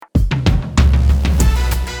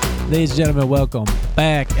Ladies and gentlemen, welcome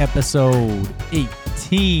back. Episode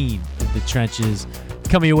 18 of The Trenches.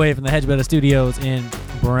 Coming your way from the Hedgebetter Studios in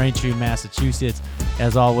Braintree, Massachusetts.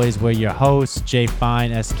 As always, we're your hosts, Jay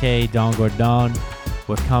Fine, SK, Don Gordon.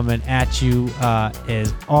 We're coming at you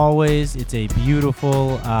as always. It's a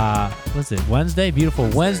beautiful, Wednesday? Beautiful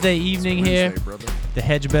Wednesday evening here. Brother. The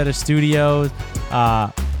Hedgebetter Studios.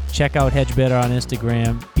 Check out Hedgebetter on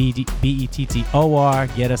Instagram, Bettor.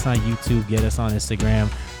 Get us on YouTube. Get us on Instagram.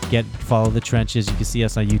 Follow The Trenches. You can see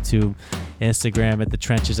us on YouTube, Instagram at The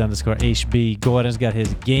Trenches_HB. Gordon's got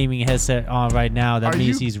his gaming headset on right now. That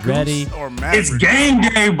means he's ready. It's game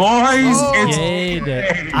day, boys. It's Game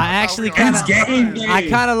day. I actually kind It's of, game day. I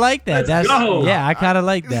kind of like that. Let's go. Yeah, I kind of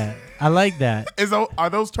like that. I like that. Are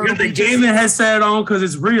those You Turtle got the Beaches? gaming headset on because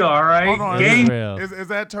it's real, all right? Hold on. Game. Real. Is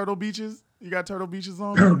that Turtle Beaches? You got Turtle Beaches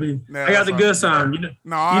on? Turtle Beach. Nah, I got the that's good sound. You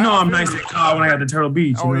know I I'm feel nice it. and calm when I got the Turtle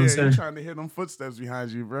Beach. You Oh know yeah, what I'm you're saying? trying to hear them footsteps behind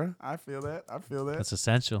you, bro. I feel that. That's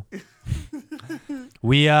essential.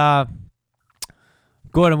 We Gordon,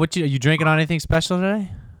 are you drinking on anything special today?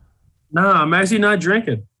 No, I'm actually not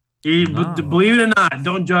drinking. Believe it or not,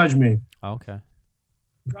 don't judge me. Okay.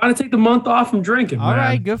 I'm trying to take the month off from drinking, All man.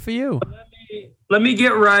 right, good for you. Let me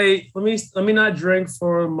get right. Let me not drink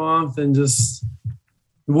for a month and just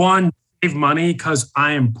save money because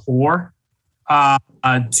I am poor.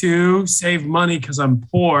 Two, save money because I'm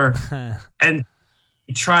poor, and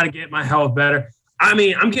try to get my health better. I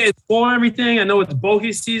mean, I'm getting full and everything. I know it's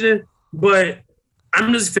bogey season, but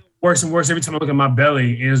I'm just feeling worse and worse every time I look at my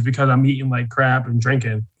belly, and it's because I'm eating like crap and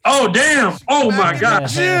drinking. Oh damn! Oh my god!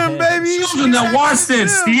 Gym, baby. Children that watch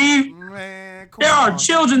this, Steve. Man, come There are on.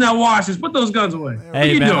 children that watch this. Put those guns away. What are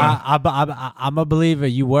Hey you man, doing? I'm a believer.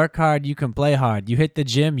 You work hard, you can play hard. You hit the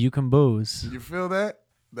gym, you can booze. You feel that?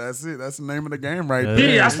 That's it. That's the name of the game right Yeah, there.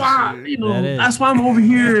 Yeah, that's why That is. that's why I'm over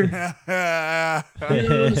here. Yeah. You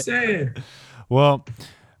know what I'm saying? Well,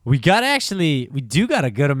 we do got a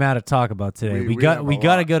good amount to talk about today. We We got have a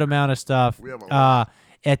a lot. good amount of stuff. We have a lot.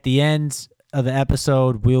 At the end of the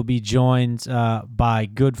episode, we'll be joined by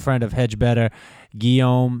good friend of Hedgebetter,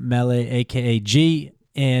 Guillaume Mele, aka G,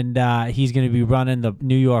 and he's going to be running the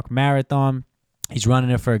New York Marathon. He's running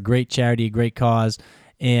it for a great charity, a great cause,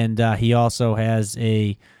 and he also has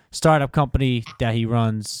a startup company that he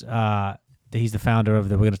runs. That he's the founder of.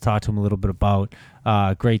 That we're going to talk to him a little bit about.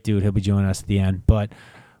 Great dude. He'll be joining us at the end, but.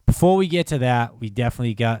 Before we get to that, we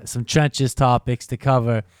definitely got some trenches topics to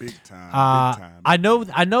cover. Big time. Big time. I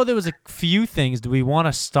know there was a few things. Do we want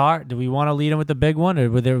to start? Do we want to lead in with the big one, or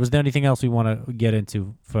was there anything else we want to get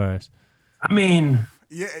into first? I mean,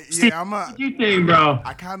 Yeah. Steve, I'm what you think, bro?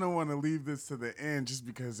 I kind of want to leave this to the end just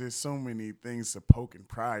because there's so many things to poke and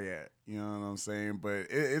pry at. You know what I'm saying? But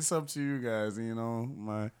it's up to you guys. You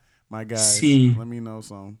know, my guys. See. Let me know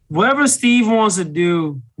something. Whatever Steve wants to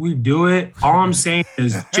do, we do it. All I'm saying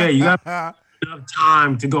is, Jay, you got enough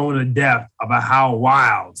time to go into depth about how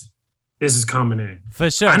wild this is coming in. For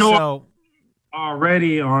sure. I know- So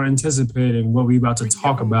Already are anticipating what we about to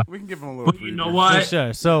talk about. We can give them a little. But you know preview. what? for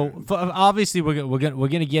sure. So obviously we're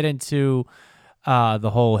gonna get into the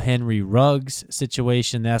whole Henry Ruggs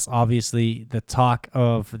situation. That's obviously the talk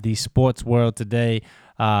of the sports world today.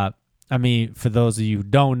 I mean, for those of you who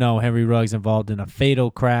don't know, Henry Ruggs involved in a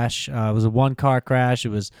fatal crash. It was a one-car crash. It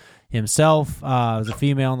was himself. It was a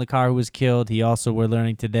female in the car who was killed. He also, we're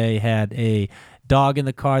learning today, had a dog in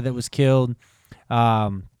the car that was killed.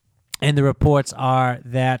 And the reports are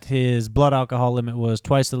that his blood alcohol limit was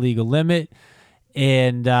twice the legal limit.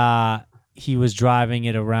 And he was driving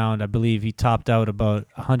it around, I believe he topped out about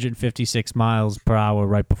 156 miles per hour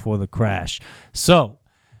right before the crash. So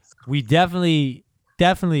we definitely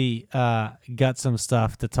got some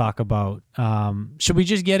stuff to talk about. Should we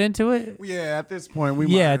just get into it? Yeah. At this point, we.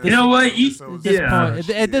 Yeah, Might at You know what?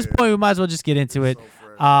 At this point, we might as well just get into it.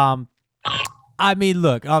 I mean,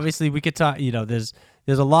 look, obviously we could talk,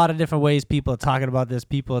 there's a lot of different ways people are talking about this.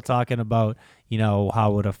 People are talking about,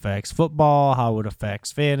 how it affects football, how it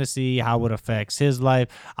affects fantasy, how it affects his life.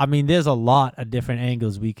 I mean, there's a lot of different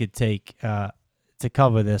angles we could take to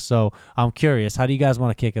cover this. So I'm curious, how do you guys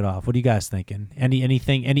want to kick it off? What are you guys thinking?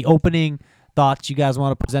 Any opening thoughts you guys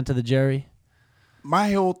want to present to the jury?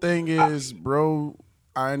 My whole thing is, bro,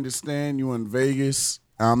 I understand you in Vegas.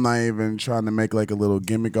 I'm not even trying to make like a little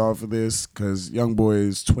gimmick off of this because young boy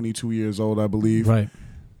is 22 years old, I believe. Right.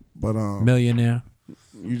 But Millionaire.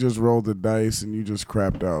 you just rolled the dice and you just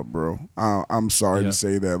crapped out, bro. I'm sorry to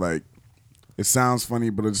say that. Like, it sounds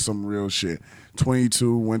funny, but it's some real shit.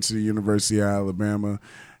 22, went to the University of Alabama,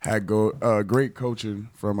 had great coaching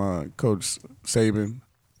from Coach Saban.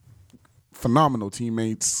 phenomenal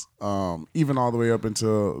teammates, even all the way up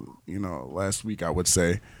until last week, I would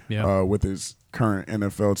say, with his current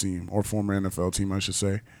NFL team or former NFL team, I should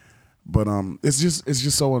say. But it's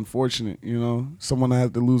just so unfortunate, someone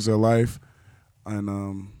had to lose their life, and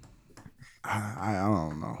I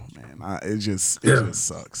don't know, man. It just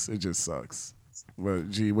sucks. It just sucks. But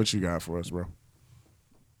G, what you got for us, bro?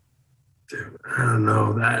 Dude, I don't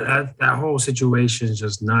know. That whole situation is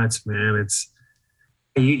just nuts, man. It's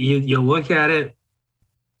you look at it,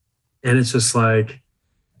 and it's just like,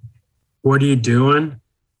 what are you doing?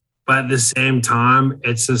 But at the same time,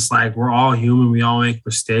 it's just like we're all human. We all make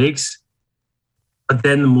mistakes. But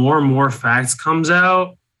then the more and more facts comes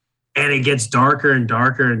out, and it gets darker and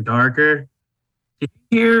darker and darker. Did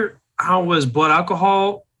you hear how was blood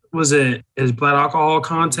alcohol? Was it his blood alcohol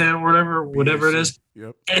content or whatever it is?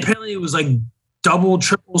 Yep. And apparently it was like double,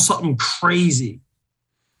 triple, something crazy.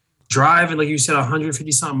 Driving, like you said,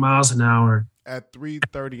 150 something miles an hour. At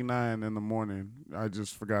 3:39 in the morning. I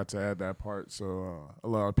just forgot to add that part. So a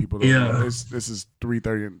lot of people don't know. This is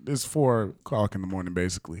 3:30. It's 4 o'clock in the morning,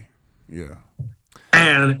 basically. Yeah.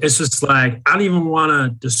 And it's just like, I don't even want to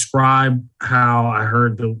describe how I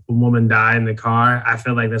heard the woman die in the car. I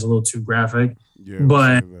feel like that's a little too graphic. Yeah,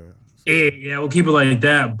 but we'll keep it like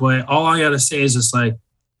that. But all I got to say is just like,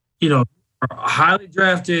 a highly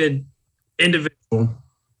drafted individual,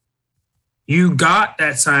 you got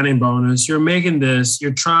that signing bonus. You're making this.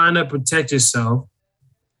 You're trying to protect yourself.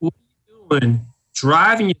 What are you doing?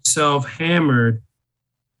 Driving yourself hammered.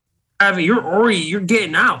 You're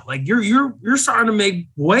getting out. Like you're starting to make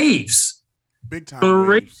waves. Big time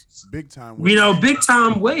waves. Big time waves. Big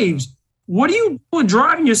time waves. What are you doing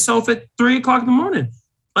driving yourself at 3 o'clock in the morning?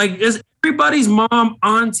 Like, is everybody's mom,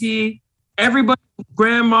 auntie, everybody's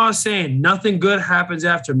grandma saying nothing good happens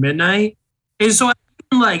after midnight? And so,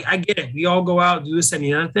 I get it. We all go out, do this and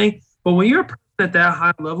the other thing. But when you're at that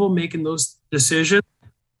high level making those decisions,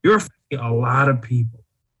 you're affecting a lot of people.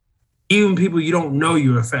 Even people you don't know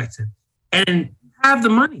you're affected. And you have the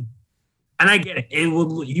money. And I get it.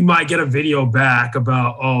 You might get a video back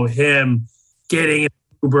about, him getting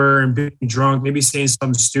Uber and being drunk, maybe saying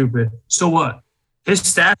something stupid. So what? His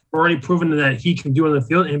stats are already proven that he can do on the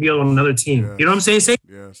field and be on another team. Yes. You know what I'm saying? Say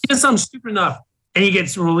yes. He does something stupid enough and he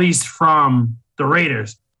gets released from the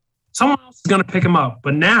Raiders. Someone else is going to pick him up.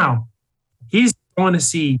 But now he's going to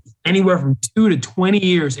see anywhere from 2 to 20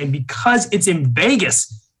 years. And because it's in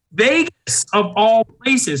Vegas of all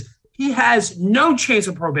places, he has no chance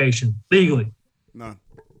of probation legally. None.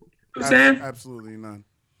 You know what I'm saying? Absolutely none.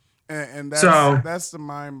 And that's the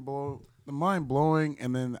mind blowing,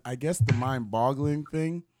 and then I guess the mind boggling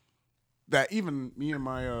thing that even me and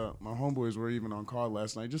my homeboys were even on call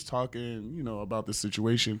last night, just talking, about the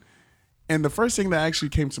situation. And the first thing that actually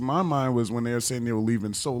came to my mind was when they were saying they were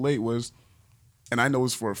leaving so late was, and I know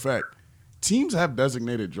this for a fact, teams have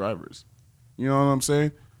designated drivers. You know what I'm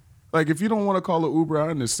saying? Like, if you don't want to call an Uber, I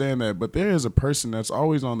understand that. But there is a person that's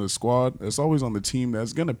always on the squad, that's always on the team,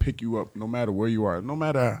 that's going to pick you up no matter where you are, no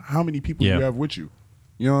matter how many people you have with you.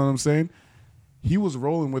 You know what I'm saying? He was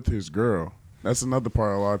rolling with his girl. That's another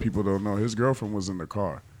part a lot of people don't know. His girlfriend was in the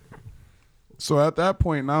car. So at that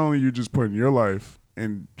point, not only are you just putting your life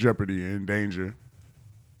in jeopardy, in danger,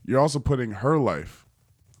 you're also putting her life,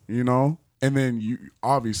 And then you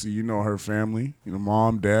obviously her family,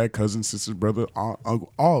 mom, dad, cousin, sister, brother, all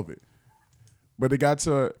of it. But it got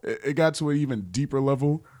to an even deeper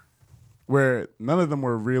level where none of them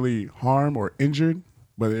were really harmed or injured,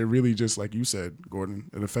 but it really just, like you said, Gordon,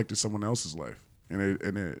 it affected someone else's life, and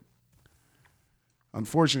it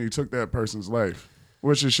unfortunately took that person's life,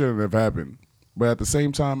 which it shouldn't have happened. But at the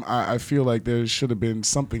same time, I feel like there should have been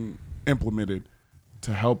something implemented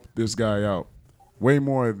to help this guy out, way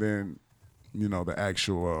more than the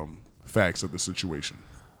actual facts of the situation.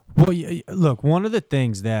 Well, look, one of the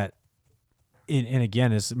things that, and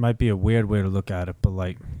again, it might be a weird way to look at it, but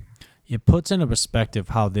like it puts into perspective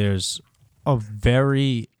how there's a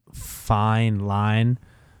very fine line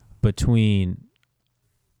between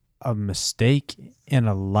a mistake and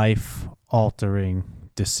a life-altering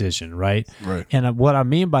decision, right? Right. And what I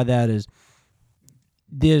mean by that is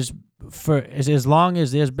as long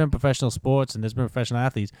as there's been professional sports and there's been professional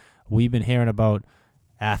athletes, we've been hearing about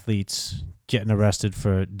athletes getting arrested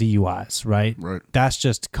for DUIs, right? Right. That's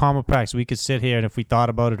just common practice. We could sit here and if we thought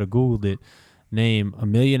about it or Googled it, name a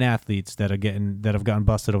million athletes that have gotten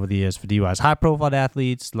busted over the years for DUIs. High profile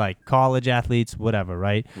athletes, like college athletes, whatever,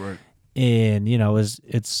 right? Right. And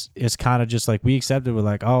it's kind of just like we accepted. We're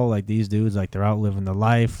like, oh, like these dudes, like they're out living their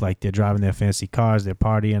life, like they're driving their fancy cars, they're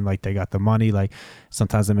partying, like they got the money. Like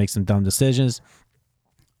sometimes they make some dumb decisions.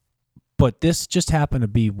 But this just happened to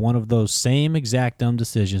be one of those same exact dumb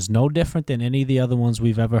decisions, no different than any of the other ones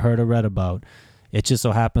we've ever heard or read about. It just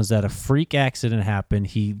so happens that a freak accident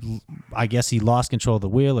happened. I guess he lost control of the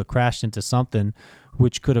wheel or crashed into something,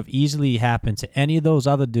 which could have easily happened to any of those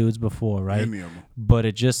other dudes before, right? Any of them. But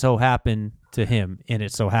it just so happened to him, and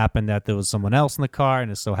it so happened that there was someone else in the car,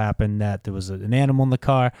 and it so happened that there was an animal in the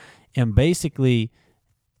car, and basically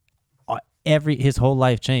his whole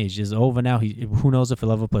life changed. It's over now. Who knows if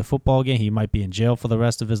he'll ever play football again? He might be in jail for the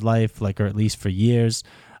rest of his life, or at least for years.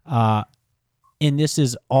 And this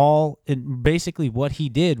is all, and basically what he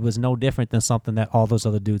did was no different than something that all those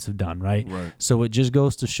other dudes have done, right? So it just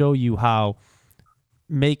goes to show you how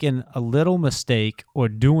making a little mistake or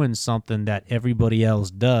doing something that everybody else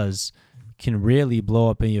does can really blow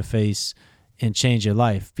up in your face and change your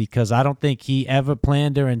life, because I don't think he ever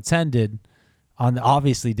planned or intended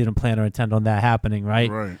obviously didn't plan or intend on that happening, right?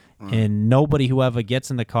 Right. And nobody who ever gets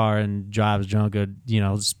in the car and drives drunk or,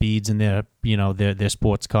 speeds in their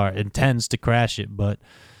sports car intends to crash it, but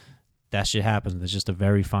that shit happens. It's just a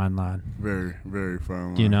very fine line. Very, very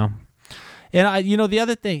fine line. And the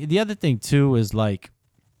other thing too is like,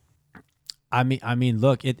 I mean,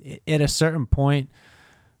 look, at a certain point,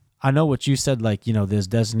 I know what you said, like, there's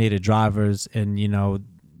designated drivers and,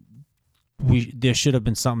 there should have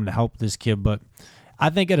been something to help this kid, but I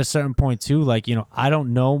think at a certain point too, like, I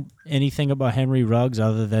don't know anything about Henry Ruggs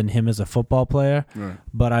other than him as a football player, right.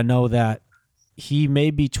 But I know that he may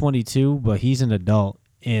be 22, but he's an adult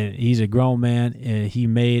and he's a grown man, and he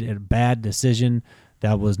made a bad decision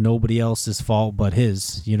that was nobody else's fault but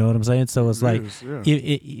his. You know what I'm saying? So it's like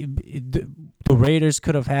the Raiders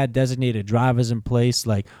could have had designated drivers in place.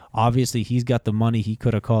 Like, obviously, he's got the money. He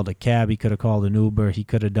could have called a cab. He could have called an Uber. He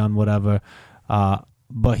could have done whatever.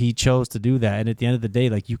 But he chose to do that. And at the end of the day,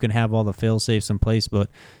 like, you can have all the fail-safes in place, but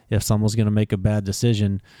if someone's going to make a bad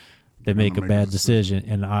decision, they make a bad decision.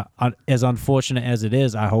 And I, as unfortunate as it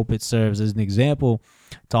is, I hope it serves as an example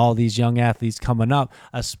to all these young athletes coming up,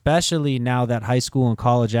 especially now that high school and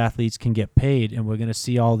college athletes can get paid, and we're going to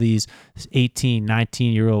see all these 18,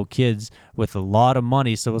 19-year-old kids with a lot of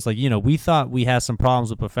money. So it's like, we thought we had some problems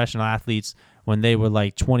with professional athletes when they were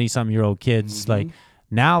like 20-something-year-old kids. Mm-hmm. Like,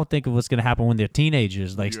 now think of what's going to happen when they're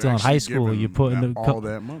teenagers, like still in high school. You put in all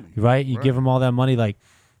that money, right? You give them all that money. Like,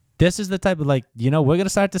 this is the type of, like, we're going to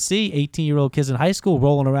start to see 18-year-old kids in high school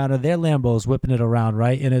rolling around in their Lambos, whipping it around,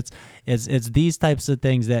 right? And it's these types of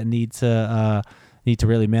things that need to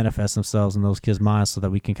really manifest themselves in those kids' minds so that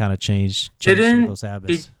we can kind of change those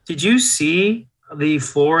habits. Did you see the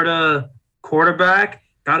Florida quarterback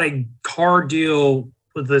got a car deal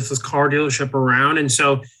with this car dealership around, and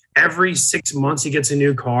so every 6 months he gets a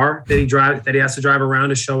new car that he has to drive around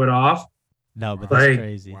to show it off? No, but that's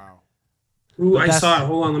crazy. Wow. Ooh, I saw it.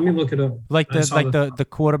 Hold on, let me look it up. Like the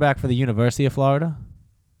quarterback for the University of Florida,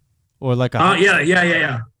 or like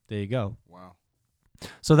yeah. There you go. Wow.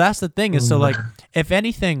 So that's the thing is, so like, if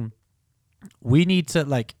anything, we need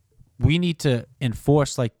to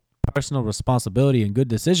enforce like personal responsibility and good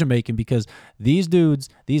decision making, because these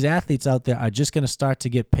athletes out there are just going to start to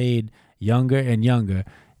get paid younger and younger.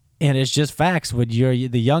 And it's just facts. When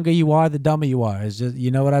the younger you are, the dumber you are. It's just,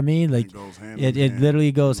 you know what I mean? Like, it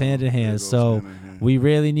literally goes hand in hand. So we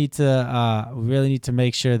really need to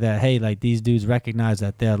make sure that, hey, like, these dudes recognize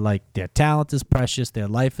that their talent is precious, their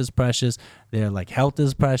life is precious, their like health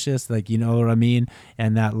is precious. Like, you know what I mean?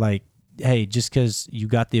 And that, like, hey, just because you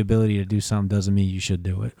got the ability to do something doesn't mean you should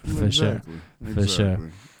do it. For sure.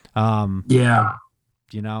 Yeah.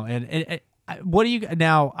 And what do you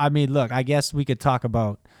now? I mean, look, I guess we could talk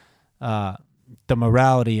about the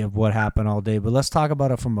morality of what happened all day, but let's talk about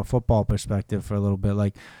it from a football perspective for a little bit.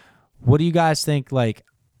 Like, what do you guys think? Like,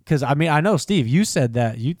 because I mean, I know, Steve, you said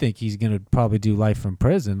that you think he's gonna probably do life in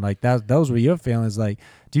prison. Like, those were your feelings. Like,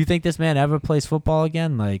 do you think this man ever plays football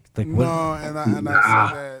again? Like no,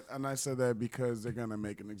 I said that because they're gonna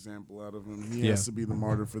make an example out of him. He has to be the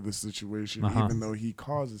martyr for this situation, even though he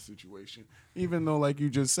caused the situation. Even though, like you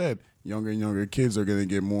just said, younger and younger kids are gonna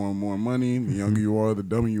get more and more money. The younger you are, the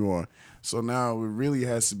dumber you are. So now it really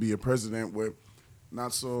has to be a president with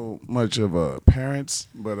not so much of parents,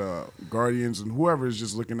 but guardians and whoever is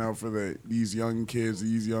just looking out for these young kids,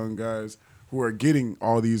 these young guys who are getting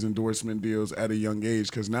all these endorsement deals at a young age.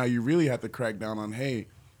 Because now you really have to crack down on, hey,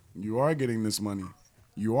 you are getting this money.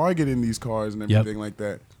 You are getting these cars and everything like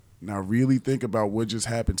that. Now really think about what just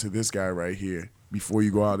happened to this guy right here before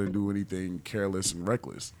you go out and do anything careless and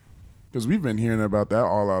reckless. Because we've been hearing about that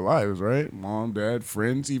all our lives, right? Mom, dad,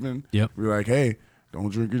 friends even. Yep. We're like, hey, don't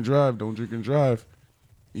drink and drive. Don't drink and drive.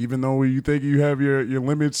 Even though you think you have your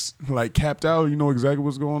limits like capped out, you know exactly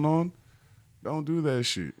what's going on. Don't do that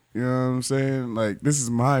shit. You know what I'm saying? Like, this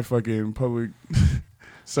is my fucking public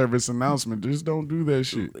service announcement. Just don't do that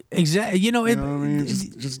shit. Exactly. You know what I mean?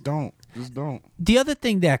 Just don't. Just don't. The other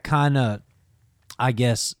thing that kind of, I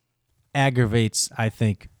guess, aggravates, I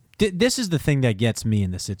think, this is the thing that gets me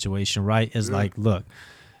in the situation, right? Is like, look,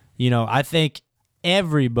 I think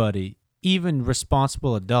everybody, even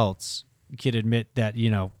responsible adults, could admit that,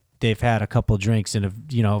 they've had a couple drinks and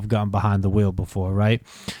have gone behind the wheel before, right?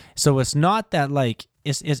 So it's not that like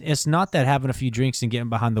it's not that having a few drinks and getting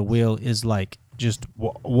behind the wheel is like just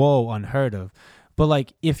whoa unheard of. But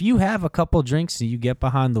like if you have a couple drinks and you get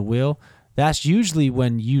behind the wheel, that's usually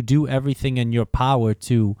when you do everything in your power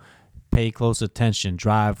to pay close attention,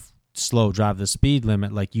 drive slow, drive the speed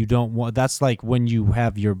limit. Like you don't want. That's like when you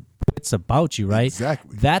have your wits about you, right?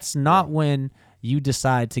 Exactly. That's not when you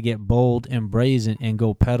decide to get bold and brazen and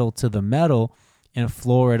go pedal to the metal and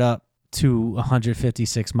floor it up to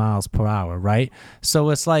 156 miles per hour, right? So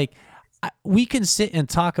it's like we can sit and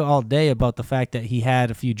talk all day about the fact that he had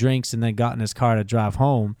a few drinks and then got in his car to drive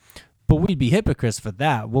home, but we'd be hypocrites for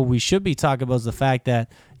that. What we should be talking about is the fact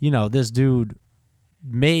that, this dude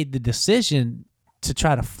made the decision to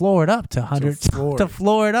try to floor it up to 100, to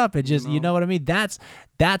floor it up. It just, you know what I mean? That's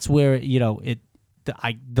where,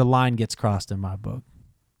 the line gets crossed in my book.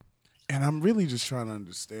 And I'm really just trying to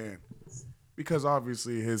understand, because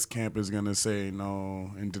obviously his camp is going to say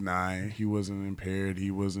no and deny he wasn't impaired,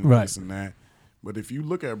 he wasn't this and that. But if you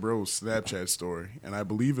look at bro's Snapchat story, and I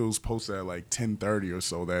believe it was posted at like 10:30 or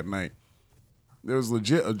so that night, there was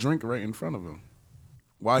legit a drink right in front of him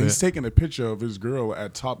while he's taking a picture of his girl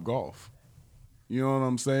at Top Golf. You know what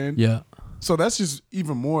I'm saying? Yeah. So that's just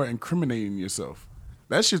even more incriminating yourself.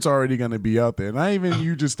 That shit's already going to be out there. Not even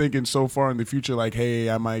you just thinking so far in the future like, hey,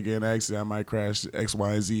 I might get an accident, I might crash X,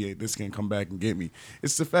 Y, and Z. This can come back and get me.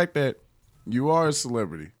 It's the fact that you are a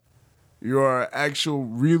celebrity. You are an actual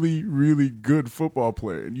really, really good football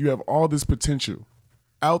player. And you have all this potential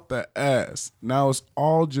out the ass. Now it's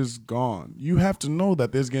all just gone. You have to know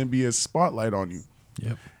that there's going to be a spotlight on you.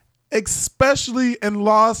 Yep. Especially in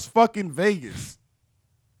Las fucking Vegas.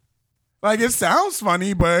 Like, it sounds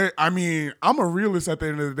funny, but, I mean, I'm a realist at the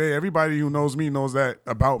end of the day. Everybody who knows me knows that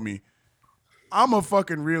about me. I'm a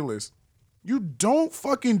fucking realist. You don't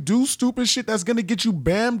fucking do stupid shit that's going to get you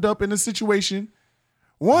bammed up in a situation.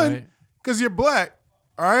 One, because you're black,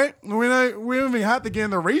 all right? We don't even have to get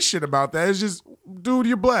in the race shit about that. It's just, dude,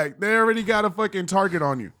 you're black. They already got a fucking target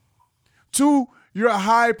on you. Two, you're a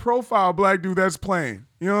high-profile black dude that's playing.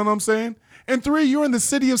 You know what I'm saying? And three, you're in the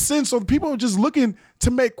city of sin, so people are just looking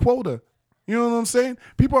to make quota. You know what I'm saying?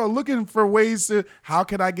 People are looking for ways to, how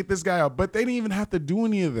can I get this guy out? But they didn't even have to do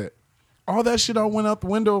any of that. All that shit all went out the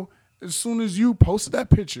window as soon as you posted that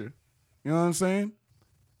picture. You know what I'm saying?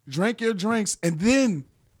 Drank your drinks and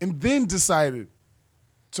then decided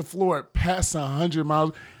to floor it past 100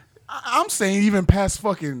 miles. I'm saying even past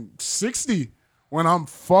fucking 60 when I'm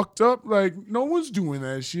fucked up. Like, no one's doing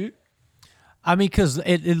that shit. I mean, because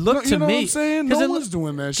it looked to me. You know what I'm saying? No one's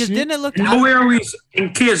doing that shit. Didn't it look nowhere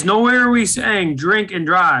are we saying drink and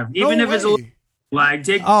drive, even if it's a like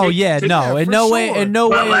take. Oh yeah, no, in no way.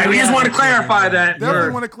 Like, we just want to clarify that.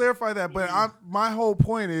 Definitely want to clarify that. But my whole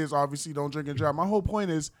point is, obviously, don't drink and drive. My whole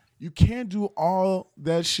point is, you can't do all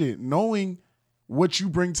that shit knowing what you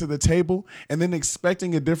bring to the table and then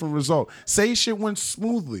expecting a different result. Say shit went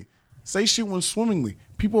smoothly. Say shit went swimmingly.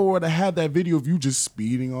 People would have had that video of you just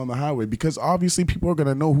speeding on the highway, because obviously people are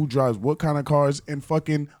gonna know who drives what kind of cars in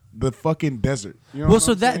the fucking desert. You know well,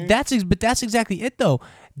 so that's exactly it though.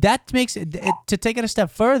 That makes it to take it a step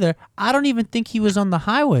further. I don't even think he was on the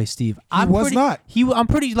highway, Steve. I'm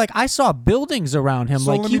pretty like I saw buildings around him.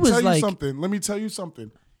 So like he was like. Let me tell you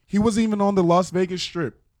something. He wasn't even on the Las Vegas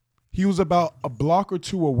Strip. He was about a block or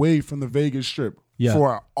two away from the Vegas Strip. Yeah.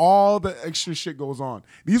 For all the extra shit goes on.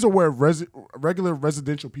 These are where regular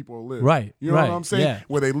residential people live. Right. You know what I'm saying? Yeah.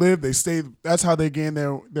 Where they live, they stay. That's how they gain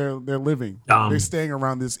their living. They're staying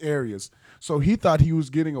around these areas. So he thought he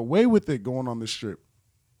was getting away with it going on the Strip.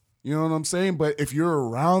 You know what I'm saying? But if you're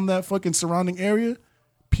around that fucking surrounding area,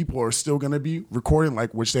 people are still going to be recording,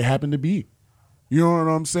 like, which they happen to be. You know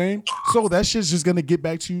what I'm saying? So that shit's just going to get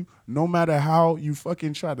back to you no matter how you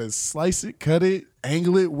fucking try to slice it, cut it,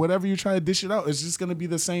 angle it, whatever you try to dish it out. It's just going to be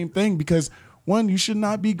the same thing, because, one, you should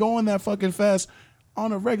not be going that fucking fast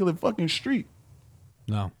on a regular fucking street.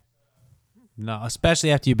 No,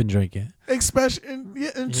 especially after you've been drinking.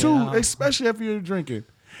 And two, especially after you're drinking.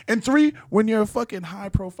 And three, when you're a fucking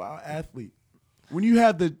high-profile athlete. When you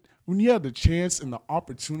have the chance and the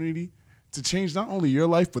opportunity to change not only your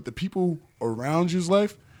life, but the people around you's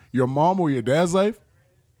life, your mom or your dad's life,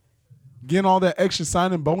 getting all that extra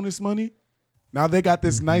signing bonus money, Now they got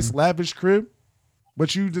this nice lavish crib,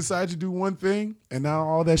 but you decide to do one thing, and now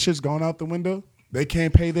all that shit's gone out the window. They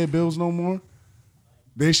can't pay their bills no more.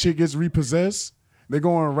 Their shit gets repossessed. They're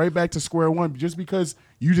going right back to square one just because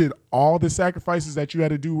you did all the sacrifices that you had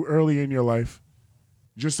to do early in your life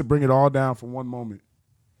just to bring it all down for one moment.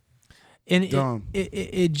 And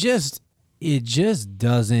it just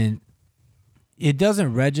doesn't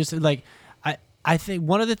register. Like I think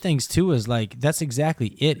one of the things too is like that's exactly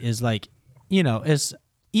it. Is like, you know, as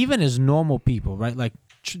even as normal people, right? Like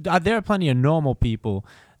there are plenty of normal people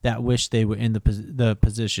that wish they were in the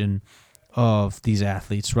position of these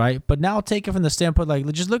athletes, right? But now take it from the standpoint, like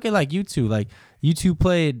just look at like you two. Like you two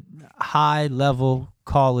played high level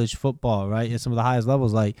college football, right? At some of the highest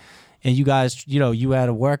levels, like, and you guys, you know, you had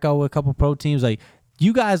a workout with a couple pro teams, like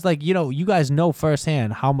you guys, like, you know, you guys know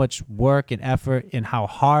firsthand how much work and effort and how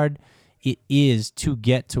hard it is to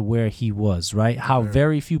get to where he was, right? How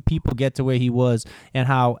very few people get to where he was, and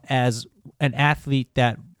how as an athlete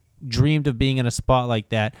that dreamed of being in a spot like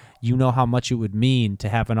that, you know how much it would mean to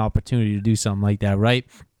have an opportunity to do something like that, right?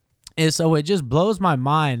 And so it just blows my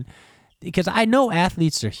mind because I know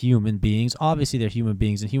athletes are human beings. Obviously, they're human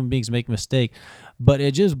beings, and human beings make mistakes. But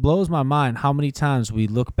it just blows my mind how many times we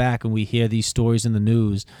look back and we hear these stories in the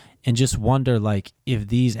news and just wonder, like, if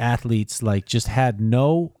these athletes, like, just had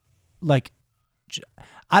no, like,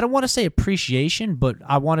 I don't want to say appreciation, but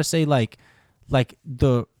I want to say, like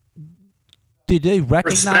the, did they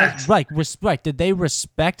recognize respect? Did they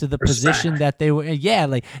respect the position that they were in? Yeah,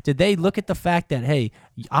 like did they look at the fact that, hey,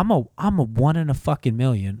 I'm a one in a fucking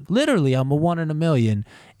million. Literally, I'm a one in a million,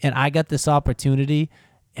 and I got this opportunity,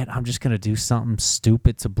 and I'm just gonna do something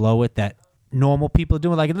stupid to blow it that normal people are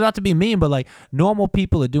doing. Like, not to be mean, but like normal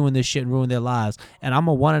people are doing this shit and ruin their lives, and I'm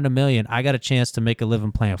a one in a million. I got a chance to make a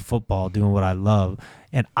living playing football, doing what I love,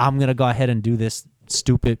 and I'm gonna go ahead and do this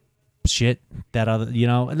stupid shit that other, you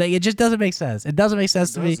know, like it just doesn't make sense. It doesn't make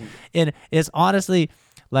sense to me, and it's honestly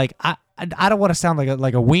like I don't want to sound like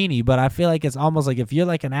a weenie, but I feel like it's almost like if you're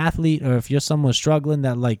like an athlete or if you're someone struggling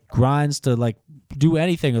that like grinds to like do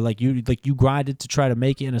anything, or like you grinded to try to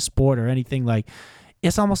make it in a sport or anything, like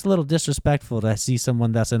it's almost a little disrespectful to see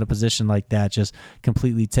someone that's in a position like that just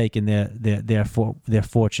completely taking their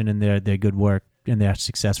fortune and their good work and their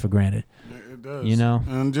success for granted. It does, you know.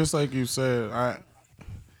 And just like you said,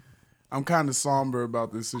 I'm kind of somber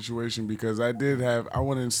about this situation because I did have, I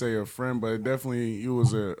wouldn't say a friend, but he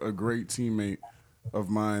was a great teammate of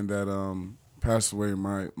mine that passed away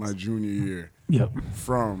my junior year. Yep.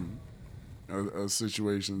 From a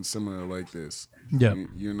situation similar like this. Yep.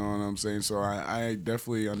 You know what I'm saying? So I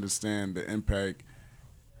definitely understand the impact,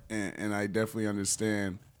 and I definitely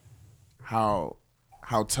understand how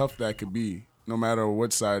tough that could be, no matter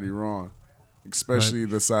what side you're on. Especially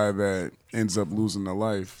the side that ends up losing their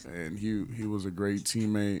life. And he was a great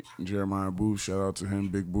teammate, Jeremiah Booth. Shout out to him,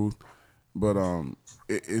 Big Booth. But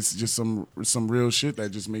it's just some real shit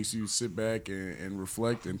that just makes you sit back and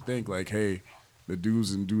reflect and think like, hey, the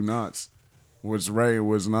do's and do nots. What's right,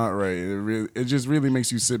 what's not right. It just really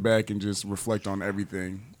makes you sit back and just reflect on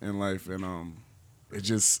everything in life. And it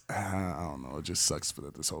just, I don't know, it just sucks for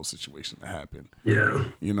this whole situation to happen. Yeah.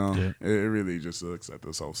 You know, it really just sucks that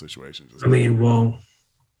this whole situation just happened. Well,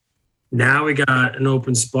 now we got an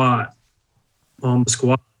open spot on the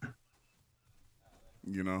squad.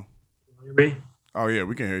 You know? You hear me? Oh, yeah,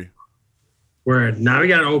 we can hear you. Word. Now we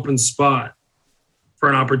got an open spot for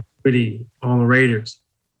an opportunity on the Raiders.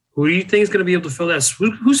 Who do you think is going to be able to fill that?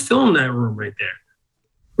 Who's filling that room right there?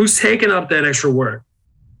 Who's taking up that extra work?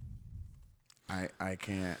 I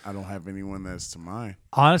can't. I don't have anyone that's to mind.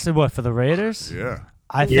 Honestly, what, for the Raiders? Yeah.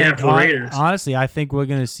 I think for the Raiders. Honestly, I think we're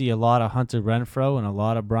going to see a lot of Hunter Renfrow and a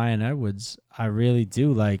lot of Bryan Edwards. I really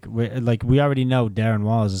do. Like we already know Darren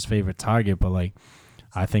Waller is his favorite target, but like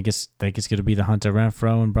I think it's going to be the Hunter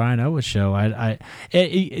Renfrow and Bryan Edwards show.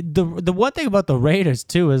 The one thing about the Raiders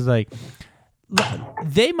too is like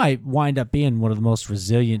they might wind up being one of the most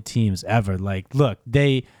resilient teams ever. Like, look,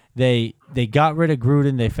 they got rid of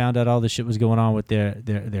Gruden. They found out all the shit was going on with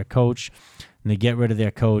their coach, and they get rid of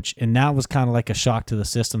their coach. And that was kind of like a shock to the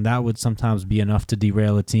system. That would sometimes be enough to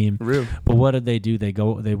derail a team. Really? But what did they do? They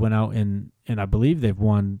went out and I believe they've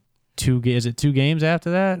won two games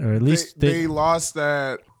after that, or at least they lost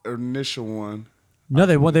that initial one. No,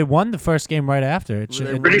 they won the first game right after.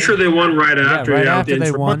 I'm pretty sure they won right after. Right after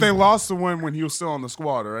they won. But they lost the one when he was still on the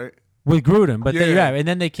squad, right? With Gruden, but and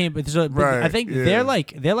then they came. But I think they're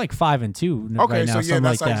like 5-2 right now. So something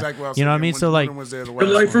that's like that. exactly what I was you know what I mean? So like, they're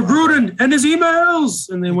like for Gruden and his emails,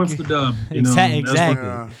 and they went for the dub.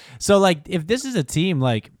 Exactly. So like, if this is a team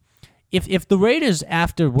like, if the Raiders,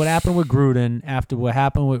 after what happened with Gruden, after what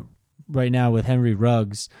happened right now with Henry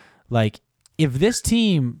Ruggs. Like, if this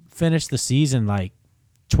team finished the season like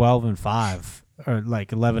 12-5 or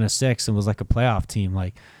like 11-6 and was like a playoff team,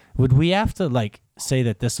 like, would we have to like say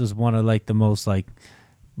that this was one of like the most like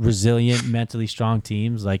resilient, mentally strong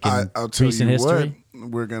teams like in I'll tell recent you history?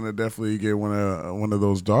 What, we're gonna definitely get one of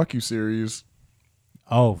those docu-series.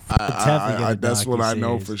 Oh, definitely. That's what I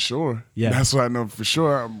know for sure. Yeah, that's what I know for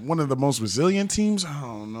sure. One of the most resilient teams. I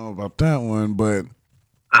don't know about that one, but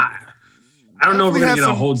I don't know if we're gonna get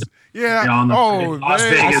a whole. Yeah. Las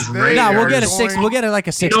Vegas Raiders. No, we'll get a 6. We'll get it like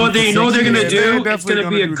a 6. You know what they're gonna do? It's gonna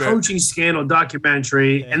be a coaching scandal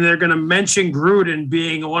documentary, and they're gonna mention Gruden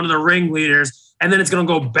being one of the ringleaders, and then it's gonna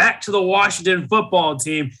go back to the Washington football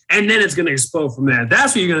team, and then it's gonna explode from there.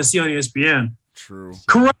 That's what you're gonna see on ESPN. True.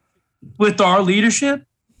 Correct. With our leadership,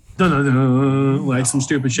 like some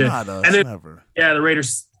stupid shit. Not us, and then, never. Yeah, the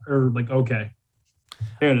Raiders are like, okay,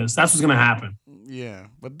 there it is. That's what's gonna happen. Yeah,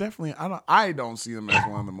 but definitely, I don't see them as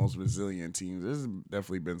one of the most resilient teams. There's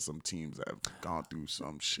definitely been some teams that have gone through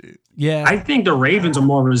some shit. Yeah, I think the Ravens are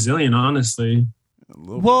more resilient, honestly.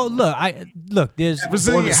 Well, look. There's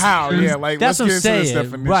resilient. How? Yeah, like that's what I'm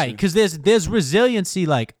saying, right? Because there's resiliency.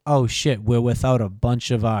 Like, oh shit, we're without a bunch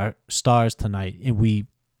of our stars tonight, and we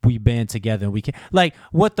band together. And we can like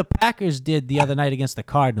what the Packers did the other night against the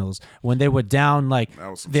Cardinals when they were down like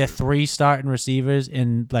their 3 starting receivers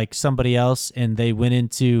and like somebody else, and they went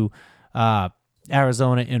into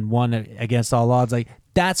Arizona and won against all odds. Like,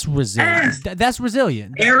 that's resilient. That's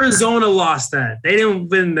resilient. Arizona lost that. They didn't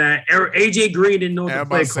win that. AJ Green didn't know the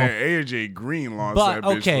play call. AJ Green lost but, that.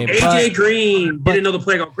 Bitch okay, AJ Green didn't know the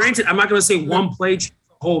play call. Granted, I'm not going to say one play the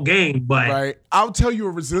whole game, but right. I'll tell you a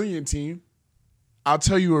resilient team.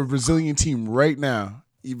 Right now,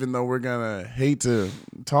 even though we're gonna hate to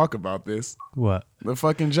talk about this. What? The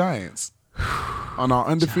fucking Giants on our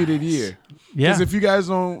undefeated year. Yeah. Because if you guys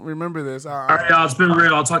don't remember this, all right, y'all, it's been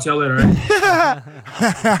real. I'll talk to y'all later.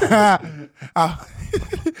 Right?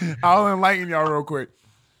 I'll enlighten y'all real quick.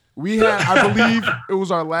 We had, I believe, it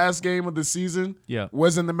was our last game of the season. Yeah,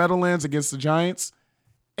 was in the Meadowlands against the Giants,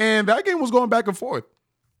 and that game was going back and forth.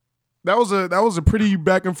 That was a pretty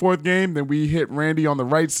back and forth game. Then we hit Randy on the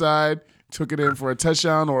right side, took it in for a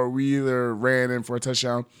touchdown, or we either ran in for a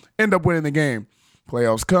touchdown, end up winning the game.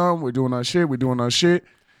 Playoffs come, we're doing our shit.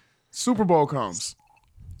 Super Bowl comes.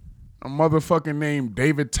 A motherfucking named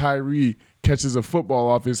David Tyree catches a football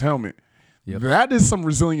off his helmet. Yep. That is some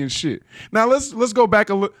resilient shit. Now let's go back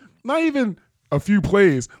a little, not even a few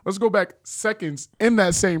plays. Let's go back seconds in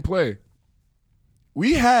that same play.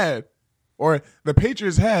 The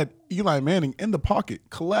Patriots had Eli Manning in the pocket,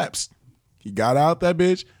 collapsed. He got out that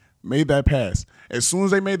bitch, made that pass. As soon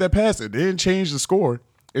as they made that pass, it didn't change the score.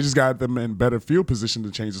 It just got them in better field position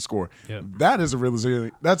to change the score. Yep. That's a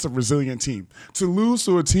resilient team. To lose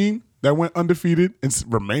to a team that went undefeated and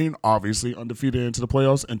remained obviously undefeated into the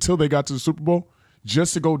playoffs until they got to the Super Bowl,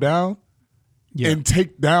 just to go down and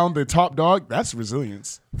take down the top dog, that's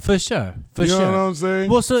resilience. For sure. You know what I'm saying?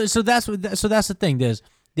 Well, so that's the thing.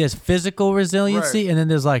 There's physical resiliency, and then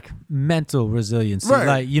there's like mental resiliency. Right.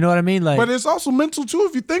 Like, you know what I mean? Like, but it's also mental too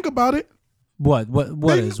if you think about it. What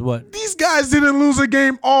is what? These guys didn't lose a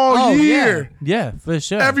game all year. Yeah, for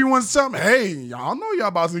sure. Everyone's telling me, hey, y'all know y'all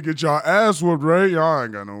about to get y'all ass whooped, right? Y'all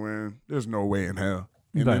ain't got no win. There's no way in hell.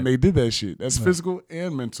 And then they did that shit. That's physical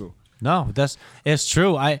and mental. No, it's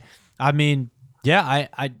true. I mean, yeah,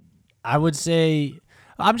 I would say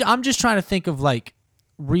I'm just trying to think of like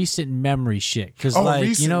recent memory shit, because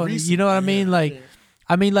you know what I mean. Like,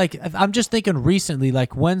 I mean, like I'm just thinking recently.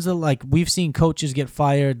 Like, we've seen coaches get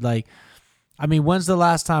fired. Like, I mean, when's the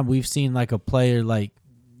last time we've seen like a player like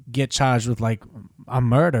get charged with like a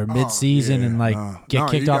murder mid-season and like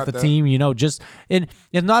get kicked off the team? You know, just it's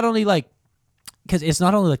not only like because it's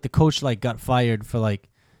not only like the coach like got fired for like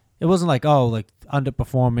it wasn't like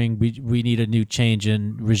underperforming. We need a new change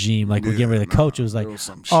in regime. Like we're getting rid of the coach. It was like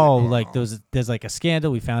there's like a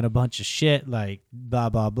scandal. We found a bunch of shit. Like blah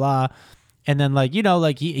blah blah, and then like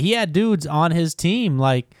like he had dudes on his team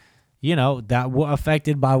like that were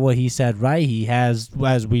affected by what he said. Right? He has,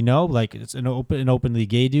 as we know, like it's an openly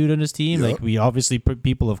gay dude on his team. Yep. Like we obviously put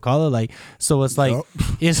people of color. Like so it's like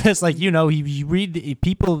it's just like you read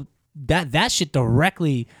people that shit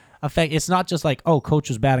directly. It's not just like, oh, coach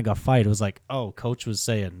was bad and got fired. It was like, oh, coach was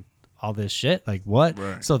saying all this shit. Like, what?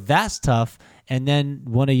 Right. So that's tough. And then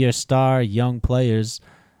one of your star young players,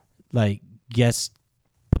 like, gets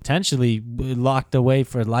potentially locked away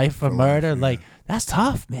for life for murder. Like, that's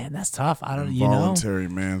tough, man. That's tough. I don't, Voluntary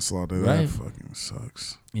manslaughter. Right. That fucking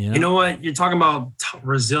sucks. You know what? You're talking about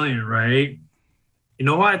resilient, right? You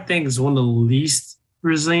know what I think is one of the least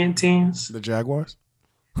resilient teams? The Jaguars?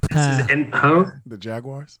 The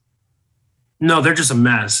Jaguars? No, they're just a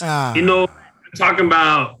mess. You know, I'm talking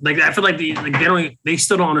about I feel like they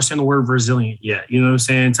still don't understand the word resilient yet. You know what I'm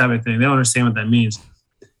saying? Type of thing. They don't understand what that means.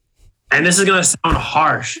 And this is gonna sound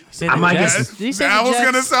harsh. That was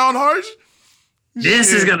gonna sound harsh.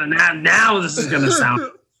 This is gonna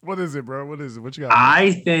sound. What is it, bro? What is it? What you got?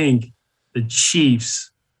 I think the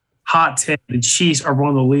Chiefs, hot take, the Chiefs are one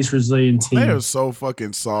of the least resilient teams. They are so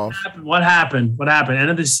fucking soft. What happened? End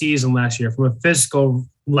of the season last year, from a physical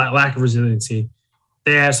lack of resiliency,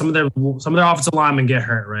 they had some of their offensive linemen get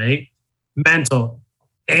hurt, right? Mental.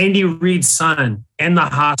 Andy Reid's son in the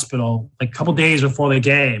hospital like a couple days before the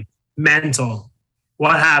game. Mental.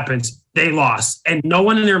 What happens? They lost. And no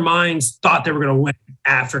one in their minds thought they were going to win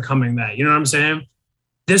after coming back. You know what I'm saying?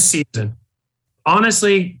 This season,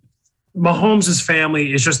 honestly, Mahomes'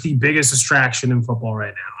 family is just the biggest distraction in football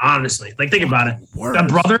right now. Honestly. Like, think about it. The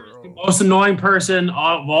brother is the most annoying person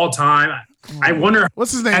of all time. I wonder.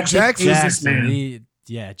 What's his name? Jackson? This man.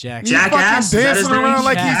 Jackson. Jackass. He's dancing around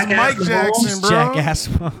like he's Mike Jackson, bro. Jackass.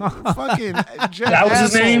 Fucking Jackass. That was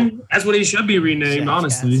his name. That's what he should be renamed,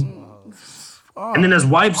 honestly. And then his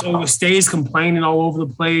wife always stays complaining all over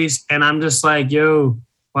the place. And I'm just like, yo,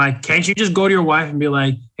 like, can't you just go to your wife and be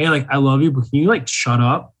like, hey, like, I love you, but can you, like, shut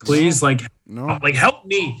up, please? Like, like, help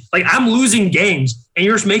me. Like, I'm losing games, and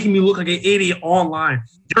you're just making me look like an idiot online.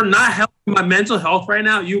 You're not helping my mental health right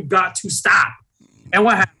now. You've got to stop. And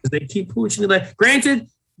what happens? They keep pushing it. Like, granted,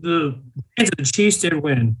 the Chiefs did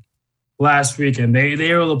win last weekend. They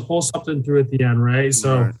were able to pull something through at the end, right?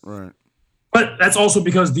 So, right. But that's also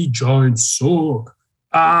because the Giants suck.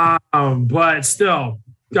 But still,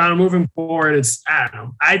 kind of moving forward, I don't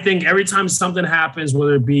know. I think every time something happens,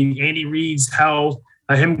 whether it be Andy Reid's health,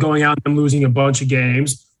 him going out and losing a bunch of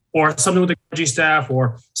games, or something with the coaching staff,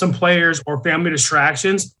 or some players, or family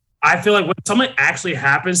distractions, I feel like when something actually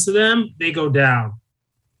happens to them, they go down.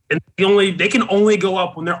 And they can only go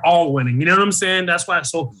up when they're all winning. You know what I'm saying? That's why.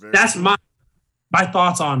 So that's my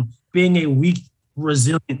thoughts on being a weak,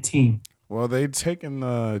 resilient team. Well, they've taken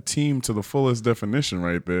the team to the fullest definition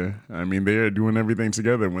right there. I mean, they are doing everything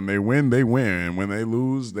together. When they win, they win. When they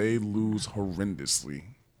lose horrendously.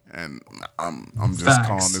 And I'm just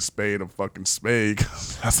calling the spade a fucking spade.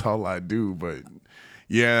 That's all I do. But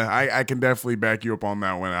yeah, I can definitely back you up on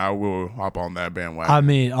that one. I will hop on that bandwagon. I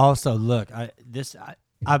mean, also look,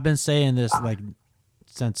 I've been saying this like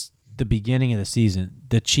since the beginning of the season.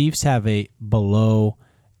 The Chiefs have a below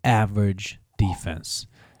average defense.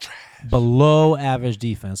 Below average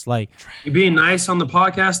defense. Like, you being nice on the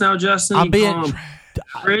podcast now, Justin? I'm being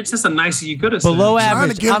it's just a nice you could have said. Below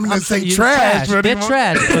average. I'm say trash. They're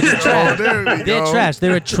trash. They're trash. They're trash.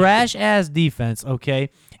 They're a trash ass defense, okay?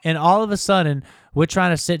 And all of a sudden, we're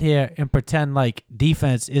trying to sit here and pretend like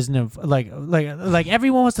defense isn't like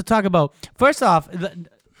everyone wants to talk about. First off,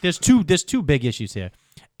 there's two big issues here.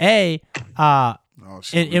 We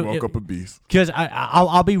woke up a beast. Because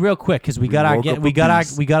I'll be real quick because we got our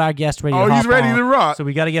guest ready. He's ready to rock. So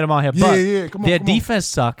we got to get him on here. Yeah. Come on. Their defense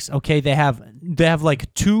sucks. Okay, they have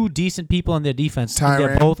like two decent people in their defense. Tyrann.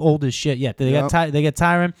 They're both old as shit. Yeah, they got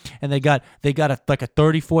Tyrann, and they got a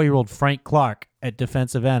 34-year-old Frank Clark at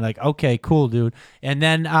defensive end. Like, okay, cool, dude. And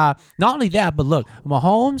then not only that, but look,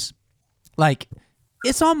 Mahomes, like.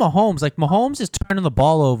 It's on Mahomes. Like, Mahomes is turning the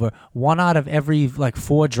ball over 1 out of every,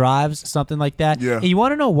 4 drives, something like that. Yeah. And you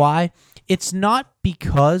want to know why? It's not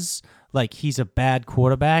because, he's a bad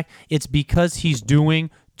quarterback. It's because he's doing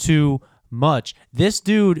too much. This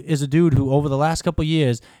dude is a dude who, over the last couple of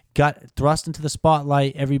years, got thrust into the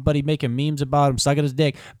spotlight, everybody making memes about him, sucking his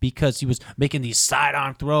dick, because he was making these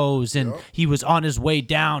sidearm throws, and he was on his way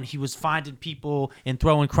down. He was finding people and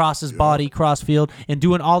throwing cross his body, cross field, and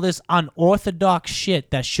doing all this unorthodox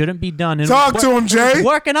shit that shouldn't be done. And Talk to him, Jay. It's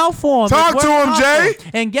working out for him. Talk to him, Jay.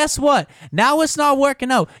 And guess what? Now it's not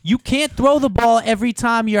working out. You can't throw the ball every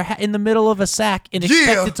time you're in the middle of a sack and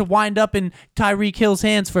expect it to wind up in Tyreek Hill's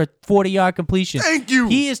hands for a 40-yard completion. Thank you.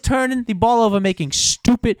 He is turning the ball over, making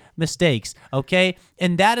stupid mistakes, okay?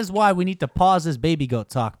 And that is why we need to pause this baby goat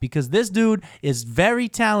talk, because this dude is very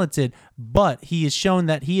talented, but he has shown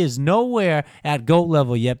that he is nowhere at GOAT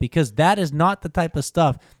level yet, because that is not the type of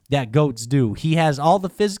stuff that GOATs do. He has all the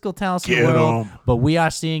physical talents in the world, but we are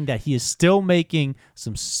seeing that he is still making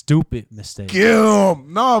some stupid mistakes. Get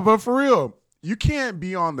him. No, but for real, you can't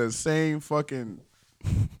be on the same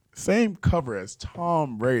cover as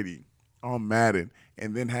Tom Brady on Madden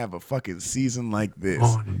and then have a fucking season like this.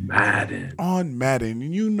 On Madden.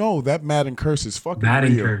 And you know that Madden curse is fucking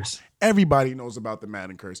Madden real. Curse. Everybody knows about the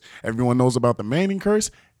Madden curse. Everyone knows about the Manning curse.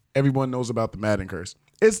 Everyone knows about the Madden curse.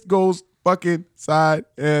 It goes fucking side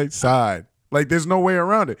and side. Like, there's no way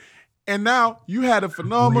around it. And now you had a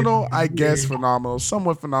phenomenal,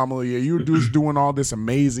 somewhat phenomenal year. You were just doing all this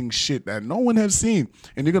amazing shit that no one has seen.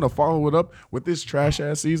 And you're going to follow it up with this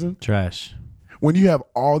trash-ass season? Trash. When you have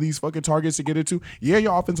all these fucking targets to get into, yeah,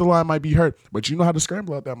 your offensive line might be hurt, but you know how to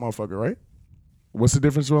scramble out that motherfucker, right? What's the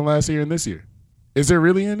difference between last year and this year? Is there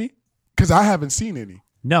really any? Because I haven't seen any.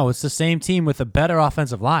 No, it's the same team with a better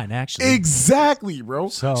offensive line, actually. Exactly, bro.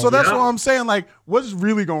 So that's what I'm saying. Like, what's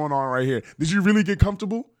really going on right here? Did you really get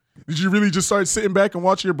comfortable? Did you really just start sitting back and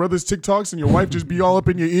watching your brother's TikToks and your wife just be all up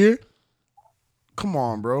in your ear? Come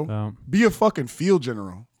on, bro. Be a fucking field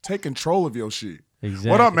general. Take control of your shit.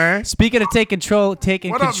 Exactly. What up, man? Speaking of taking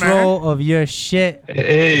control of your shit.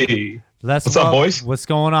 Hey. What's up, boys? What's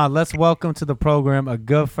going on? Let's welcome to the program a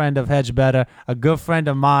good friend of Hedge Better, a good friend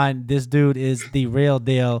of mine. This dude is the real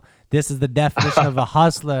deal. This is the definition of a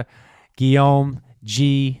hustler. Guillaume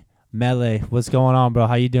G. Mele. What's going on, bro?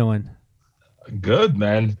 How you doing? Good,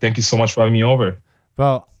 man. Thank you so much for having me over.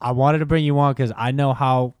 Bro, I wanted to bring you on because I know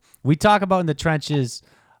how we talk about in the trenches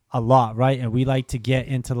a lot, right? And we like to get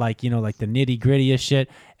into like the nitty gritty of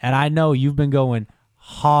shit. And I know you've been going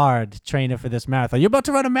hard training for this marathon. You're about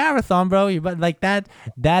to run a marathon, bro. You're about, like that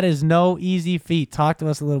is no easy feat. Talk to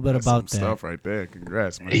us a little bit about that stuff right there.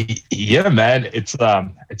 Congrats, man. Yeah, man. It's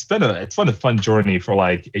been a fun journey for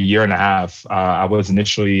like a year and a half. I was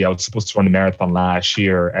supposed to run the marathon last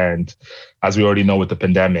year, and as we already know with the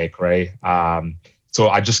pandemic, right? So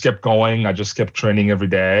I just kept going. I just kept training every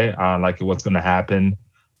day, like what's going to happen,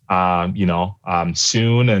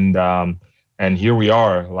 soon. And here we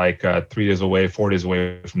are, like 4 days away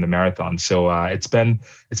from the marathon. So it's been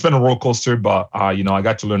a roller coaster, but I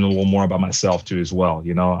got to learn a little more about myself too as well.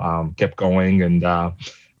 Kept going, and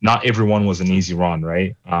not everyone was an easy run,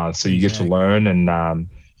 right? So you get to learn,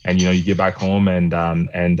 and you get back home,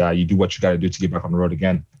 and you do what you got to do to get back on the road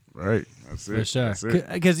again. Right. That's it. For sure.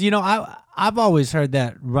 Because I've always heard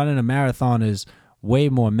that running a marathon is way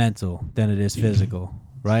more mental than it is physical,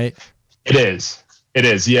 right? It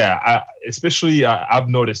is, yeah. Especially I've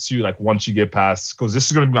noticed too, like once you get past, because this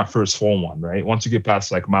is going to be my first full one, right? Once you get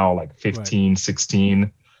past like mile 15, 16,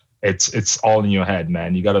 it's all in your head,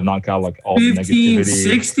 man. You got to knock out like all 15, the negativity.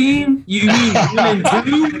 16? You mean 1 and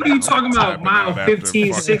 2? What are you talking about? Mile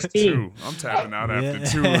 15, 16. I'm tapping out after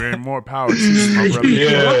 2 and more power to you, my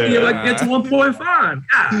brother. You're like, get to 1.5.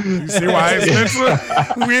 Yeah. You see why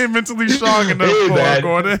it's we ain't mentally strong enough for it,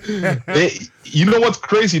 Gordon. You know what's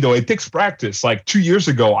crazy though? It takes practice. Like 2 years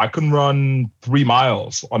ago, I couldn't run 3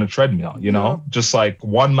 miles on a treadmill, just like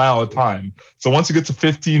 1 mile at a time. So once you get to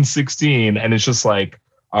 15, 16, and it's just like,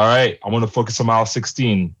 all right, I want to focus on mile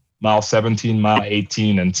 16, mile 17, mile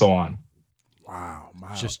 18, and so on. Wow.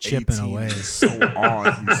 Just chipping away. So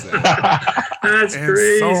on, he said. That's and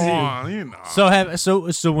crazy. So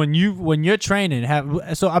on, So when you're training,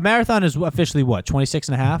 so a marathon is officially what, 26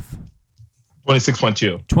 and a half?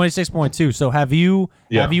 26.2. 26.2. So have you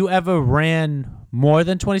ever ran more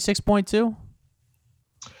than 26.2?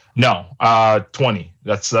 No, 20.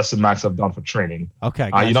 That's the max I've done for training. Okay.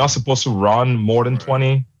 Gotcha. You're not supposed to run more than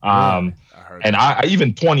 20. I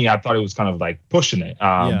even 20, I thought it was kind of like pushing it.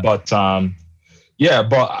 But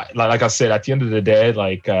like I said, at the end of the day,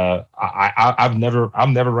 like I've never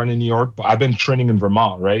run in New York, but I've been training in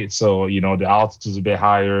Vermont, right? So the altitude is a bit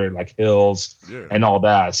higher, like hills and all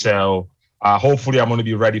that. So hopefully I'm going to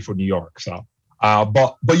be ready for New York. So,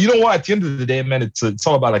 but you know what? At the end of the day, man, it's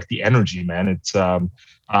all about like the energy, man. It's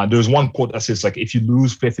there's one quote that says like, if you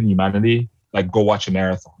lose faith in humanity, like go watch a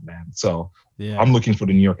marathon, man. So I'm looking for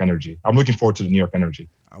the New York energy. I'm looking forward to the New York energy.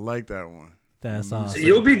 I like that one. That's awesome.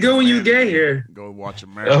 You'll be good when you get here. Go watch a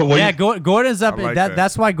marathon. Gordon's up.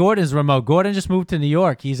 That's why Gordon's remote. Gordon just moved to New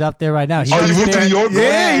York. He's up there right now. You moved to New York?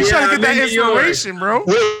 Yeah, he's trying to get that inspiration, bro.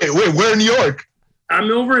 Wait, where in New York? I'm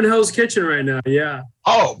over in Hell's Kitchen right now. Yeah.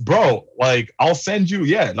 Oh, bro, like I'll send you.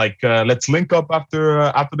 Yeah, like let's link up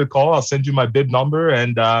after the call. I'll send you my bid number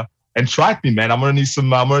and track me, man. I'm gonna need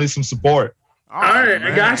some support. All right,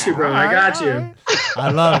 I got you, bro. I got you. I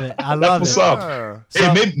love it. What's up?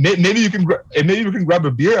 Hey, maybe you can grab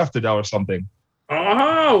a beer after that or something.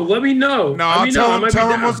 Oh, let me know. No, tell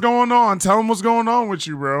him what's going on. Tell him what's going on with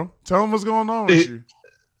you, bro. Tell him what's going on with you.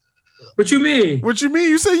 What you mean? What you mean?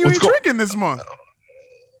 You said you ain't drinking this month.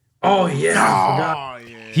 Oh yeah. I forgot.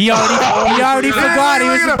 He already forgot he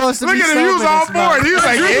was supposed to be sober. Look at him. He was on board. He was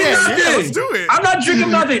like, yeah, let's do it. I'm not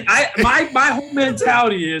drinking nothing. My whole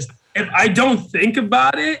mentality is, if I don't think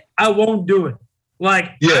about it, I won't do it.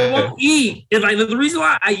 Like, I won't eat. It's like the reason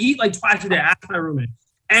why I eat like twice a day. Ask my roommate.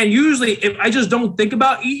 And usually, if I just don't think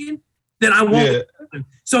about eating, then I won't.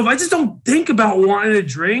 So if I just don't think about wanting to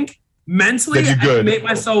drink, mentally, I can make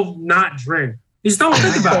myself not drink. Just don't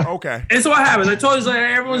think about it. Okay. And so what happens? I told you, like,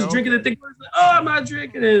 everyone's drinking the thing. Like, oh, I'm not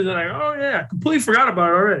drinking it. And like, oh, yeah, I completely forgot about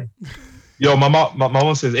it already. Yo, my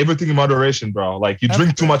mom says everything in moderation, bro. Like, you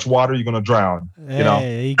drink too much water, you're gonna drown. Hey, you know.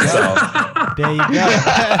 There you go. There you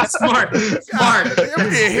go. Smart. I'm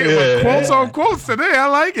getting hit with quotes on quotes today. I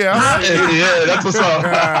like it. Yeah, that's what's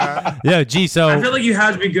up. Yeah, gee, so I feel like you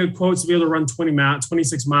have to be good quotes to be able to run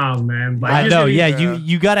 26 miles, man. Like, I know. Yeah,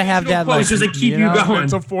 you got to have that. Quotes just to keep you going.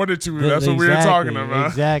 Mental fortitude. That's what we were talking about.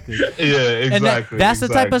 Exactly. Yeah, exactly. And that's the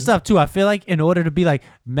type of stuff too. I feel like in order to be like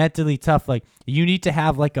mentally tough, like you need to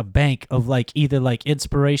have like a bank of like either like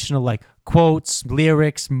inspirational like quotes,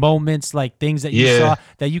 lyrics, moments, like things that you saw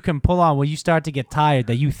that you can pull on when you start to get tired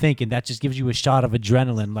that you think, and that just gives you a shot of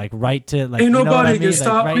adrenaline, like right to like. Ain't you know nobody what I mean? can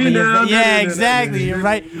stop right me now. Yeah, exactly. You're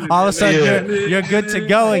right. All of a sudden you're good to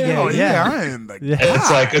go again. Oh, yeah. I am like,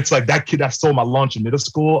 it's like that kid that stole my lunch in middle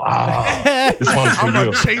school. This one's for I'm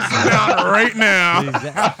you. gonna chase him down right now.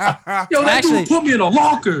 Yo, that dude put me in a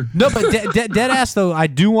locker. No, but dead ass though, I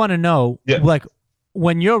do want to know, like,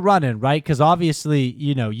 when you're running, right? Because obviously,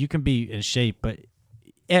 you know, you can be in shape, but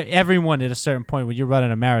everyone at a certain point when you're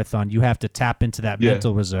running a marathon, you have to tap into that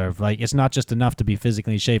mental reserve. Like, it's not just enough to be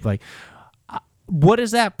physically in shape. Like, what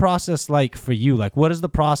is that process like for you? Like, what is the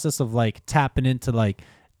process of like tapping into like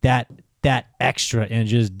that extra and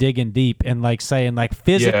just digging deep and like saying like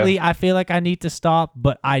physically I feel like I need to stop,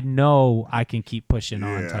 but I know I can keep pushing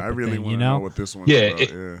on type I of really thing, want you to know? know what this one's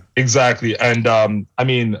about. Exactly. And I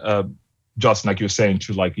mean, Justin, like you were saying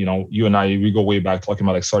too, like, you know, you and I, we go way back talking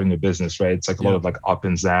about like starting a business, right? It's like a lot of like up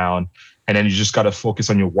and down, and then you just got to focus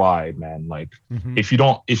on your why, man. Like if you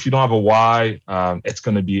don't have a why, it's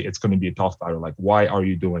going to be a tough battle. Like, why are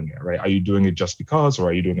you doing it? Right? Are you doing it just because, or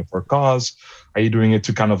are you doing it for a cause? Are you doing it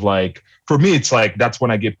to kind of like, for me, it's like, that's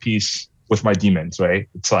when I get peace with my demons, right?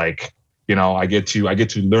 It's like, you know, I get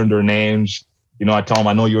to learn their names. You know, I tell them,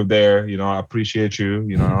 I know you're there. You know, I appreciate you.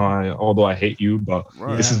 You know, although I hate you, but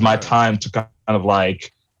this is my time to kind of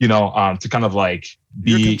like, you know, to kind of like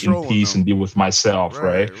be in peace and be with myself,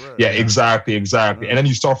 right? Yeah, exactly. And then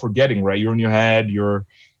you start forgetting, right? You're in your head. You're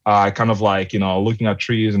kind of like, you know, looking at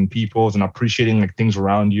trees and peoples and appreciating like things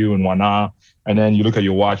around you and whatnot. And then you look at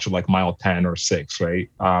your watch, you're like mile 10 or 6, right?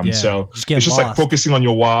 So it's just like focusing on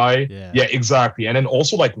your why. Yeah, exactly. And then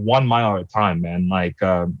also like 1 mile at a time, man. Like,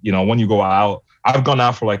 you know, when you go out, I've gone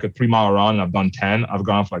out for like a 3-mile run and I've done 10. I've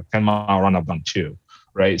gone out for like 10-mile run, I've done 2,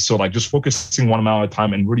 right? So like just focusing 1 mile at a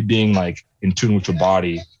time and really being like in tune with your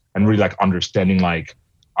body and really like understanding like,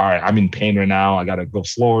 all right, I'm in pain right now. I got to go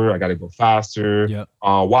slower. I got to go faster.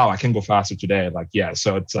 Wow, I can go faster today. Like,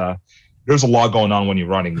 so it's, there's a lot going on when you're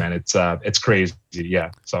running, man. It's crazy. Yeah.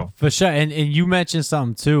 So for sure. And you mentioned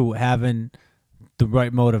something too, having the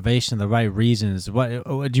right motivation, the right reasons. What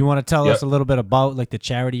do you want to tell us a little bit about like the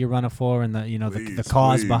charity you're running for and the, you know, the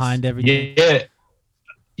cause behind everything?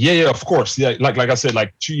 Yeah, of course. Yeah. Like I said,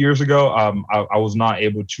 like 2 years ago, I was not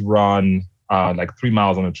able to run like 3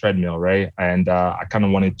 miles on a treadmill. Right. And I kind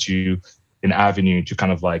of wanted to an avenue to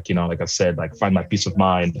kind of like, you know, like I said, like find my peace of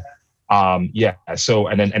mind. So,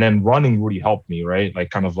 and then running really helped me, right?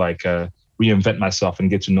 Like kind of like, reinvent myself and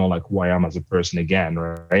get to know like who I am as a person again,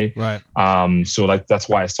 right? So like that's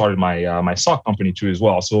why I started my sock company too as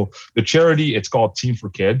well. So the charity, it's called Team for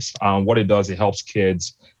Kids. What it does, it helps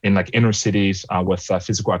kids in like inner cities with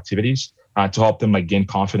physical activities to help them like gain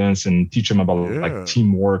confidence and teach them about like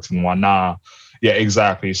teamwork and whatnot. Yeah,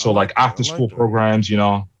 exactly. So like after school programs, you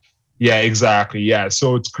know. Yeah, exactly. Yeah.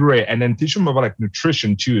 So it's great. And then teach them about like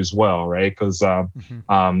nutrition too as well, right? Because,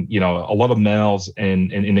 you know, a lot of males in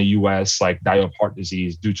the US like die of heart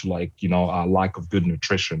disease due to like, you know, lack of good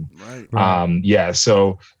nutrition.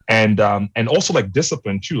 So, and also like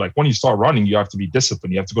discipline too. Like when you start running, you have to be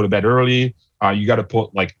disciplined. You have to go to bed early. You got to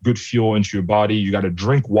put like good fuel into your body. You got to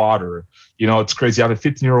drink water. You know, it's crazy. I have a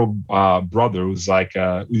 15-year-old brother who's like,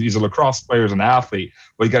 he's a lacrosse player, he's an athlete,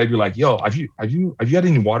 but you got to be like, yo, have you had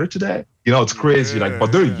any water today? You know, it's crazy. Like,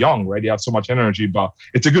 but they're young, right? They have so much energy, but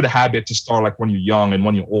it's a good habit to start like when you're young, and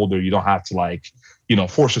when you're older, you don't have to like, you know,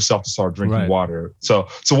 force yourself to start drinking water. So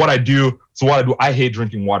what I do, I hate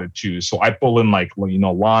drinking water too. So I pull in like, you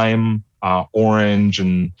know, lime, orange,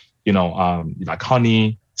 and, you know, like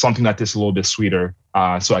honey, something that tastes a little bit sweeter.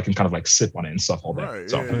 So I can kind of like sip on it and stuff all day.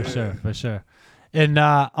 For sure. And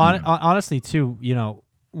honestly too, you know,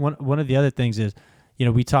 one of the other things is, you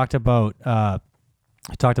know, we talked about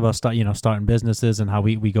starting businesses and how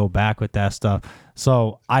we go back with that stuff.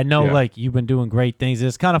 So I know like you've been doing great things.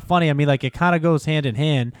 It's kind of funny. I mean, like it kind of goes hand in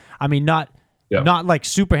hand. I mean, not like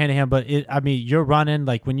super hand in hand, but I mean, you're running,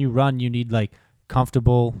 like when you run, you need like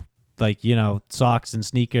comfortable like, you know, socks and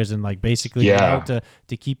sneakers and like basically you know,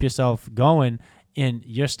 to keep yourself going. And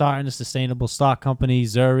you're starting a sustainable stock company,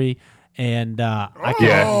 Zuri. And exactly.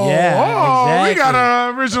 We got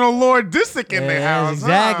an original Lord Disick in the house.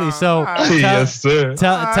 Exactly. So yes, sir.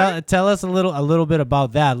 Tell us a little bit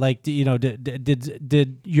about that. Like, you know,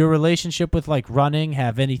 did your relationship with like running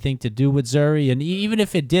have anything to do with Zuri? And even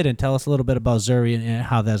if it didn't, tell us a little bit about Zuri and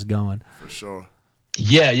how that's going. For sure.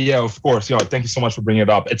 Yeah, of course. You know, thank you so much for bringing it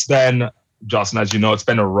up. It's been, Justin, as you know, it's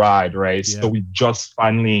been a ride, right? Yeah. So we just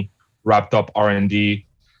finally wrapped up R&D.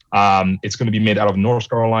 It's going to be made out of North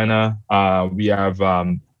Carolina. We have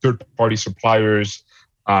third-party suppliers.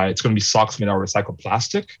 It's going to be socks made out of recycled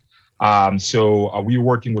plastic. So we're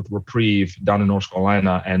working with Reprieve down in North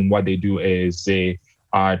Carolina, and what they do is they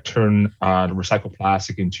turn the recycled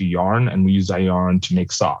plastic into yarn, and we use that yarn to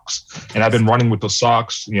make socks. And I've been running with those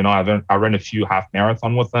socks. You know, I ran a few half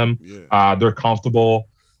marathon with them. Yeah. They're comfortable.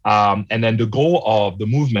 And then the goal of the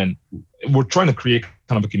movement, we're trying to create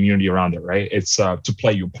kind of a community around it, right? It's to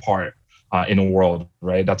play your part in the world,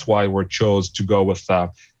 right? That's why we chose to go with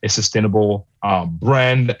a sustainable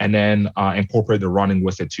brand and then incorporate the running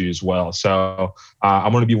with it too as well. So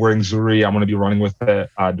I'm going to be wearing Zuri. I'm going to be running with it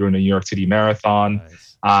during the New York City Marathon.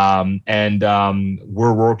 Nice. And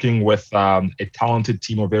we're working with a talented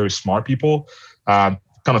team of very smart people, kind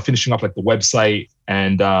of finishing up like the website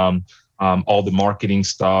and all the marketing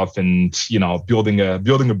stuff, and you know, building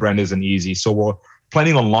a brand isn't easy. So we're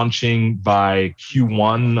planning on launching by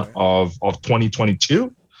Q1 of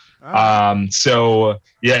 2022. So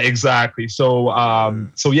yeah, exactly. So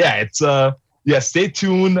it's stay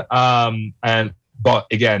tuned. But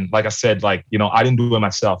again, like I said, like, you know, I didn't do it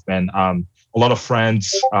myself, man. A lot of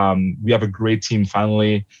friends. We have a great team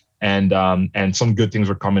finally, and some good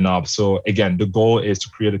things are coming up. So again, the goal is to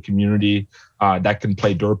create a community that can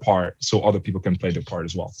play their part, so other people can play their part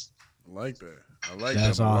as well. I like that.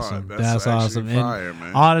 That's awesome. That's awesome. Fire,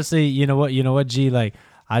 man. Honestly, you know what, G, like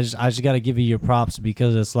I just got to give you your props,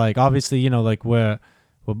 because it's like, obviously, you know, like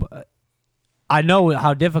I know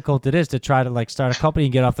how difficult it is to try to like start a company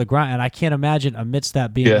and get off the ground, and I can't imagine amidst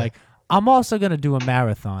that being like, I'm also going to do a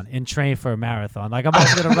marathon and train for a marathon. Like, I'm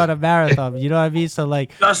also going to run a marathon. You know what I mean? So,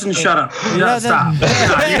 like... Justin, shut up. Stop.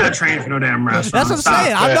 You're not training for no damn marathon. That's what I'm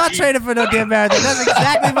saying. I'm not training for no damn marathon. That's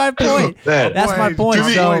exactly my point. That's my point.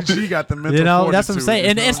 So, she got the mental, you know, that's what I'm saying.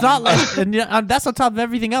 And it's not like... And that's on top of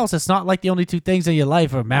everything else. It's not like the only two things in your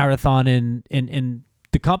life are marathon and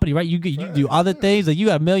the company, right? You do other things. Like, you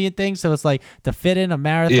got a million things. So, it's like, to fit in a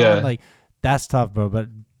marathon, like, that's tough, bro. But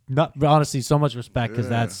honestly, so much respect, because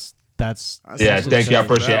that's thank you. I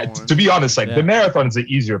appreciate it. To be honest, like the marathon is the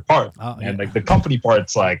easier part, and like the company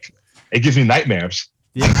part's like, it gives me nightmares.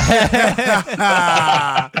 Well,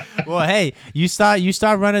 hey, you start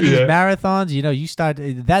running these marathons. You know, you start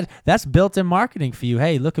that's built-in marketing for you.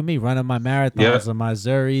 Hey, look at me running my marathons and my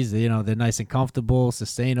Zuris. You know, they're nice and comfortable,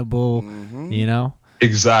 sustainable. Mm-hmm. You know,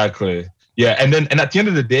 exactly. Yeah, and at the end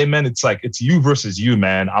of the day, man, it's like it's you versus you,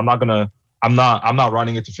 man. I'm not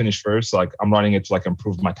running it to finish first. Like, I'm running it to like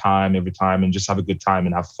improve my time every time and just have a good time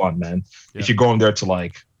and have fun, man. Yeah. If you're going there to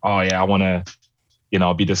like, oh yeah, I want to, you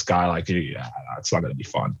know, be this guy, like, yeah, it's not going to be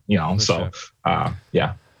fun, you know?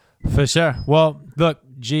 Yeah. For sure. Well, look,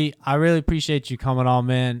 G, I really appreciate you coming on,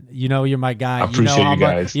 man. You know, you're my guy. I appreciate you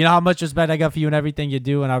guys. You know how much respect I got for you and everything you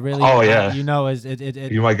do. And I really, you know,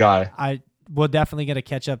 you're my guy. We're definitely going to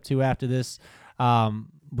catch up too after this.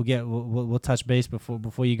 We'll touch base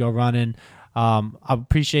before you go running. I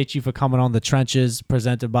appreciate you for coming on The Trenches,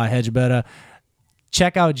 presented by HedgeBetter.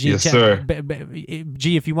 Check out G. Yes, sir.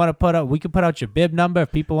 G, if you want to we can put out your bib number.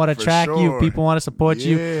 If people want to track you, if people want to support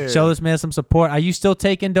you, show this man some support. Are you still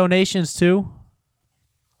taking donations too?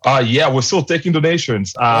 Yeah, we're still taking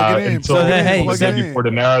donations until before the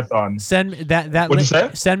marathon. Send that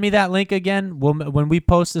link. Send me that link again. When we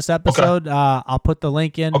post this episode, I'll put the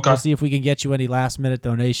link in. We'll see if we can get you any last minute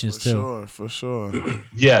donations too. For sure.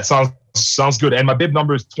 Yeah, sounds good. And my bib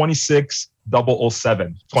number is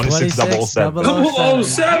 26007. 26007.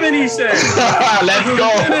 007, he said. Let's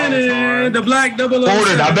go. The black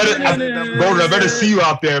 007. I better see you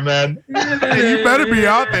out there, man. Hey, you better be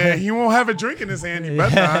out there. He won't have a drink in his hand. You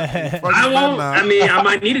better not. I won't. I mean, I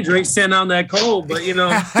might need a drink standing out in that cold, but you know.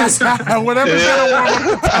 Whatever's gonna warm up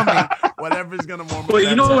the tummy. Whatever's gonna warm up. Well,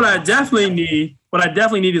 you know what I definitely need? What I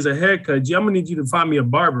definitely need is a haircut. G, I'm gonna need you to find me a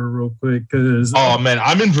barber real quick, cause. Oh man,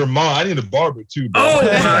 I'm in Vermont. I need a barber too, bro. Oh my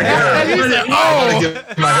god!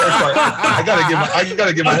 I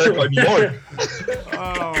gotta get my haircut in New York.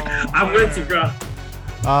 I'm with you, bro.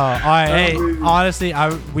 All right. Hey, honestly,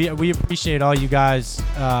 we appreciate all you guys.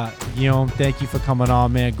 Thank you for coming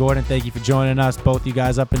on, man. Gordon, thank you for joining us. Both you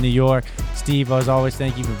guys up in New York. Steve, as always,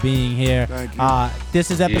 thank you for being here. Thank you.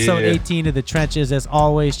 This is episode 18 of The Trenches. As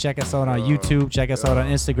always, check us out on YouTube. Check us out on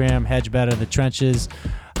Instagram. Hedge Better The Trenches.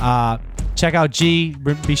 Check out G.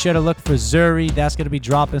 Be sure to look for Zuri. That's going to be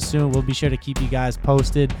dropping soon. We'll be sure to keep you guys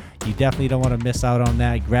posted. You definitely don't want to miss out on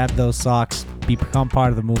that. Grab those socks. Become part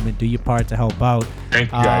of the movement. Do your part to help out. Thank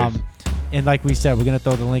you, guys. And like we said, we're going to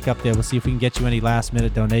throw the link up there. We'll see if we can get you any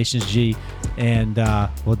last-minute donations, G. And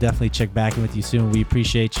we'll definitely check back in with you soon. We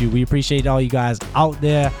appreciate you. We appreciate all you guys out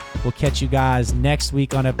there. We'll catch you guys next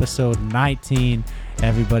week on episode 19.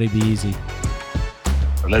 Everybody be easy.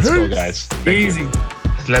 Let's go, guys. Easy.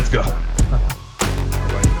 Let's go.